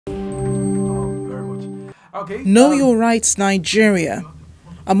Know Your Rights Nigeria,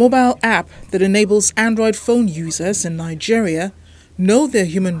 a mobile app that enables Android phone users in Nigeria know their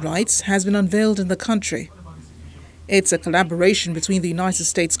human rights, has been unveiled in the country. It's a collaboration between the United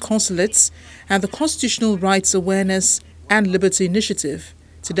States consulates and the Constitutional Rights Awareness and Liberty Initiative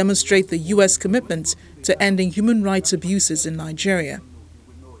to demonstrate the U.S. commitment to ending human rights abuses in Nigeria.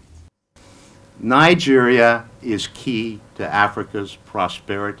 Nigeria is key to Africa's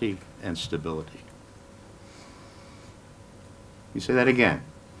prosperity and stability. You say that again.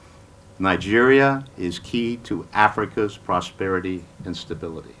 Nigeria is key to Africa's prosperity and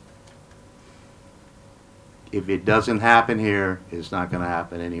stability. If it doesn't happen here, it's not going to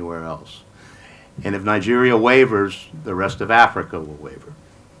happen anywhere else. And if Nigeria wavers, the rest of Africa will waver.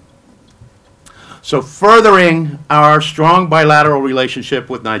 So furthering our strong bilateral relationship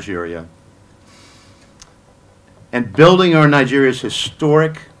with Nigeria and building on Nigeria's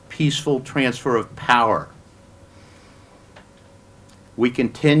historic, peaceful transfer of power, we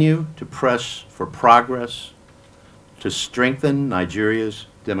continue to press for progress to strengthen Nigeria's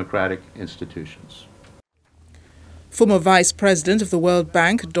democratic institutions. Former Vice President of the World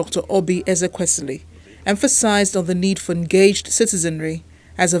Bank, Dr. Obi Ezekwesili, emphasized on the need for engaged citizenry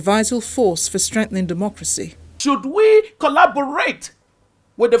as a vital force for strengthening democracy. Should we collaborate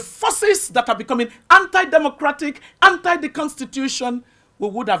with the forces that are becoming anti-democratic, anti the Constitution, we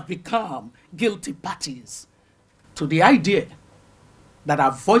would have become guilty parties to the idea that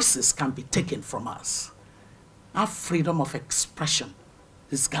our voices can be taken from us. Our freedom of expression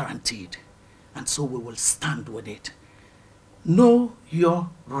is guaranteed, and so we will stand with it. Know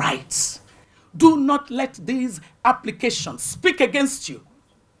your rights. Do not let these applications speak against you.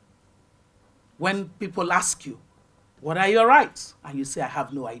 When people ask you, what are your rights? And you say, I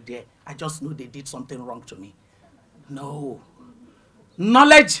have no idea. I just know they did something wrong to me. No.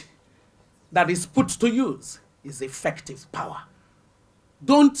 Knowledge that is put to use is effective power.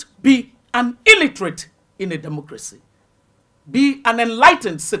 Don't be an illiterate in a democracy. Be an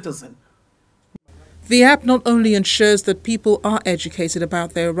enlightened citizen. The app not only ensures that people are educated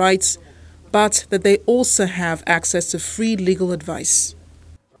about their rights, but that they also have access to free legal advice.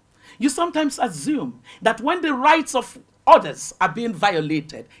 You sometimes assume that when the rights of others are being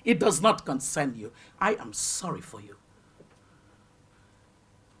violated, it does not concern you. I am sorry for you.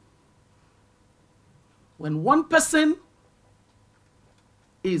 When one person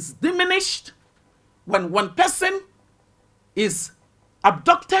is diminished, when one person is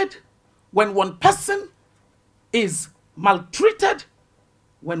abducted, when one person is maltreated,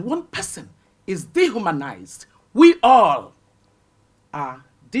 when one person is dehumanized, we all are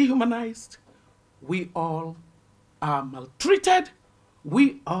dehumanized, we all are maltreated,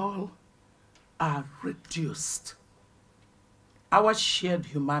 we all are reduced. Our shared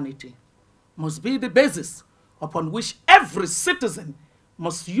humanity must be the basis upon which every citizen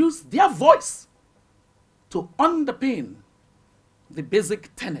must use their voice to underpin the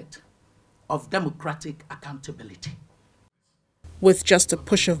basic tenet of democratic accountability. With just a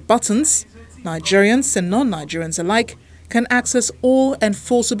push of buttons, Nigerians and non-Nigerians alike can access all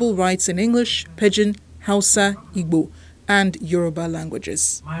enforceable rights in English, Pidgin, Hausa, Igbo, and Yoruba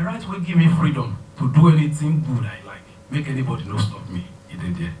languages. My right will give me freedom to do anything good I like. Make anybody not stop me.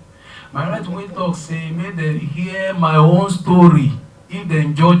 My right will talk, say, may they hear my own story. If they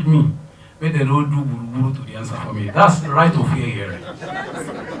judge me, may they not do buru to the answer for me. That's the right of fair hearing.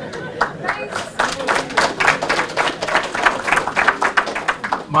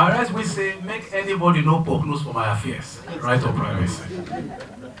 My right will say, make anybody no poke nose for my affairs. Right of privacy.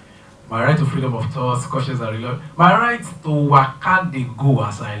 My right to freedom of thought, conscience and religion. My right to waka dey go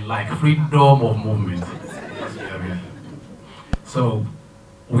as I like. Freedom of movement. So,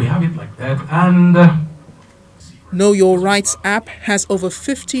 we have it like that. And Know Your Rights app has over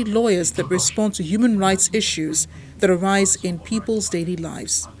 50 lawyers that respond to human rights issues that arise in people's daily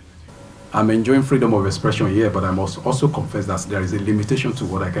lives. I'm enjoying freedom of expression here, but I must also confess that there is a limitation to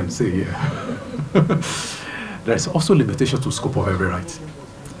what I can say here. There is also limitation to scope of every right.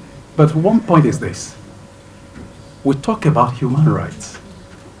 But one point is this. We talk about human rights.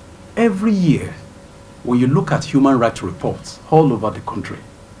 Every year, when you look at human rights reports all over the country,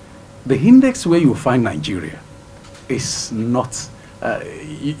 the index where you find Nigeria is not,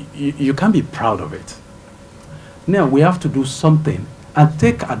 you can't be proud of it. Now we have to do something and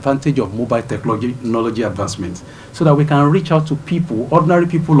take advantage of mobile technology advancements so that we can reach out to people, ordinary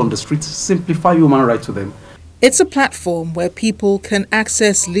people on the streets, simplify human rights to them. It's a platform where people can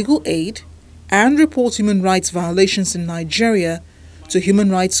access legal aid and report human rights violations in Nigeria to human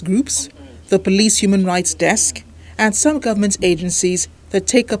rights groups, the Police Human Rights Desk, and some government agencies that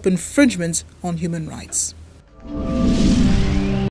take up infringements on human rights.